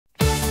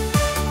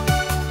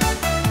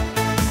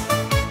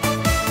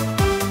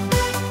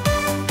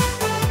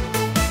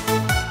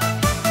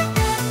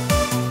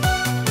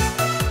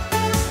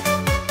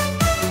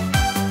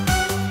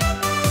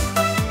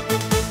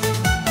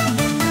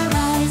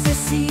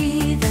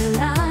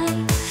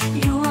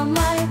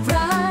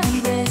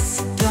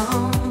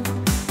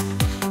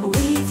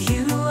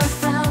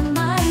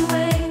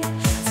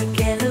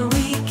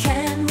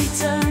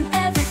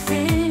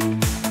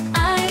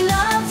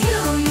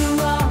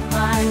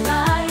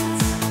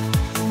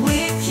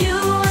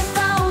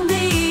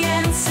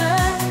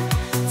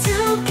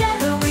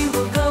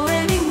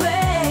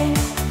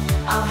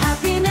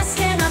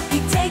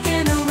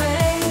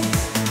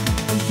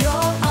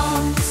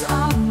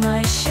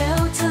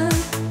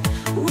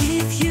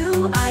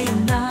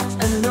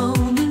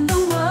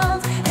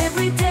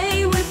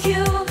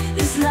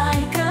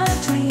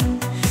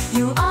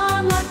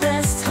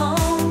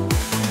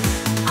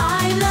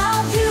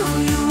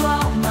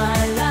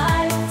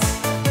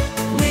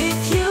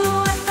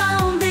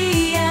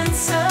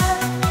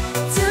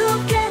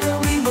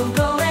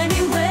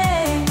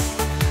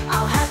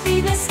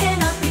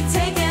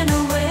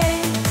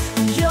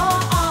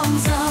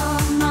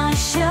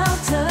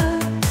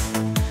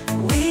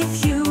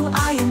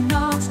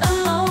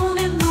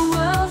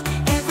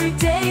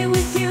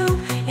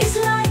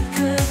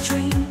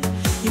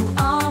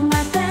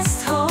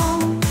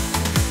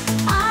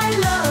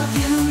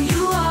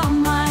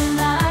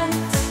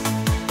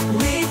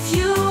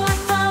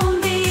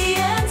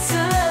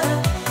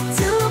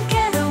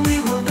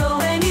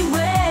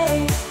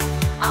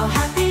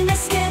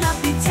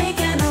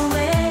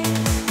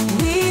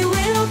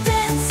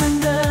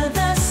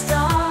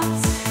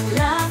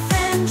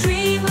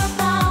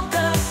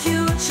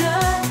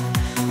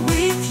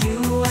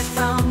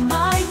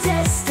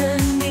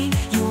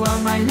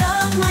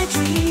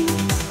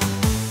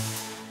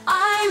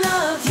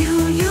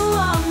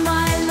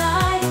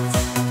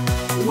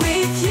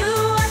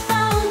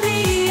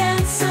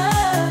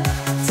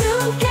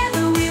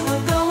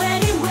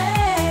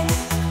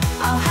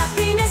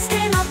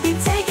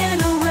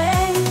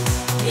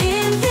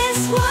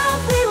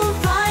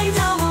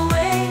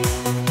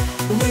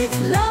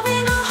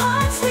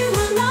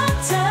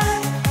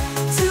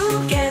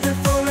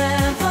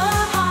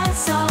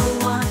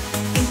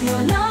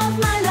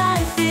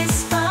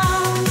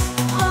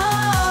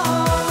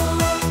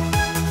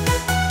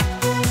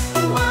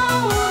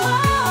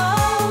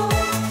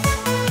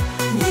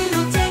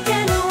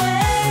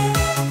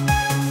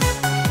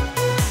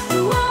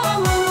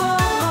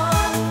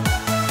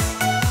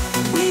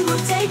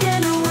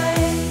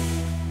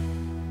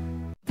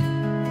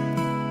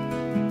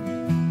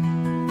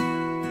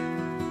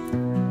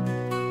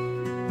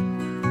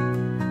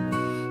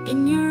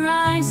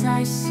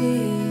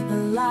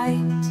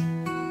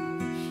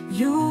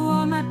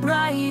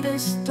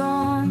brightest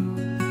dawn.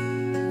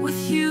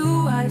 With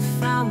you I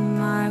found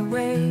my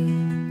way.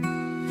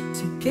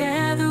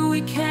 Together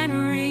we can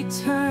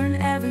return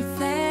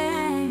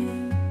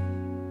everything.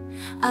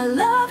 I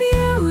love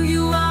you,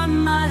 you are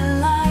my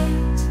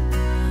light.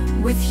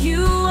 With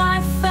you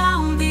I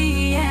found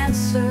the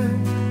answer.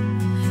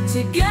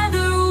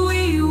 Together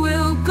we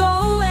will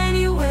go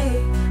anyway.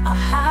 Our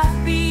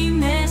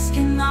happiness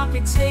cannot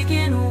be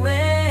taken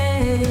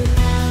away.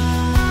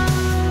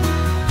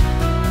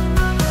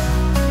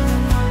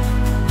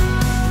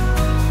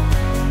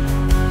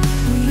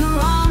 Your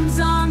arms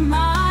are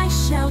my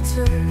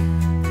shelter.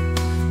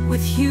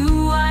 With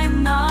you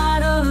I'm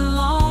not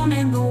alone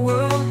in the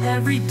world.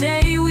 Every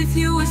day with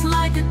you is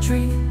like a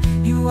dream.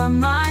 You are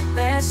my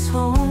best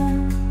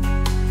home.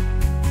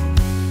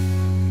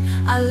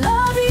 I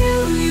love you,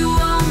 you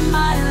are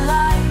my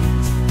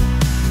light.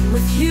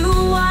 With you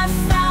I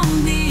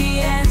found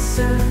the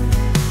answer.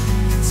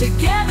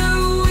 Together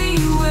we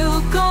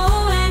will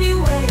go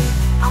anyway.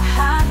 Our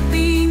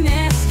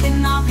happiness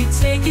cannot be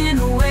taken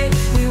away.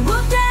 We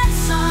will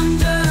dance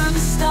under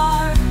the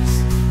stars,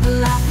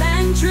 laugh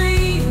and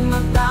dream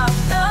about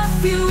the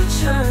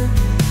future.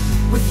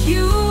 With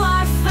you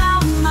I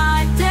found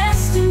my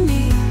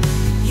destiny.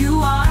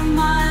 You are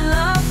my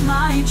love,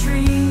 my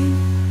dream.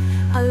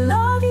 I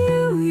love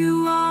you,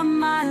 you are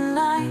my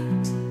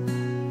light.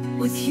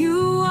 With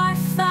you I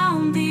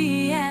found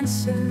the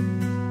answer.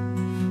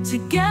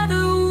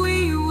 Together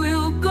we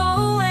will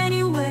go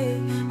anyway.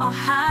 Our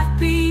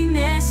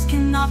happiness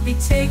cannot be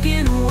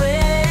taken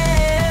away.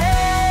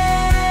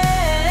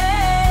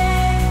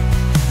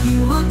 You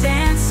will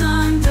dance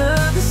under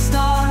the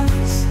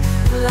stars,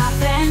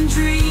 laugh and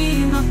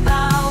dream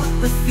about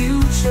the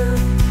future.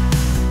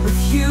 With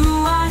you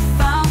I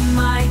found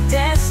my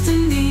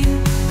destiny.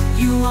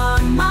 You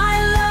are my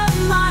love,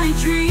 my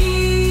dream.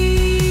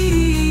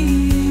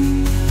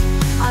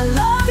 I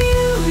love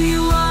you,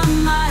 you are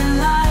my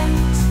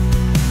light.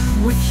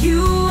 With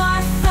you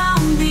I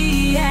found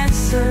the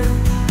answer.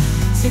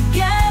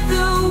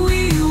 Together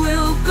we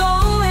will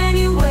go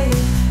anyway.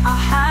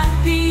 Our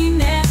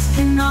happiness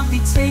cannot be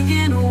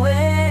taken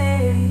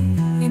away.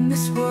 In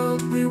this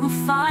world we will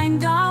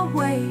find our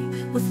way.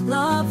 With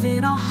love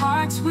in our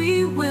hearts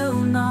we will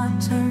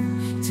not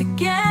turn.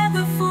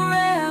 Together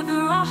forever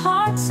our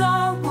hearts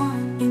are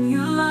one. In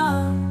your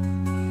love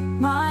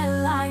my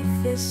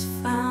life is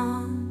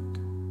found.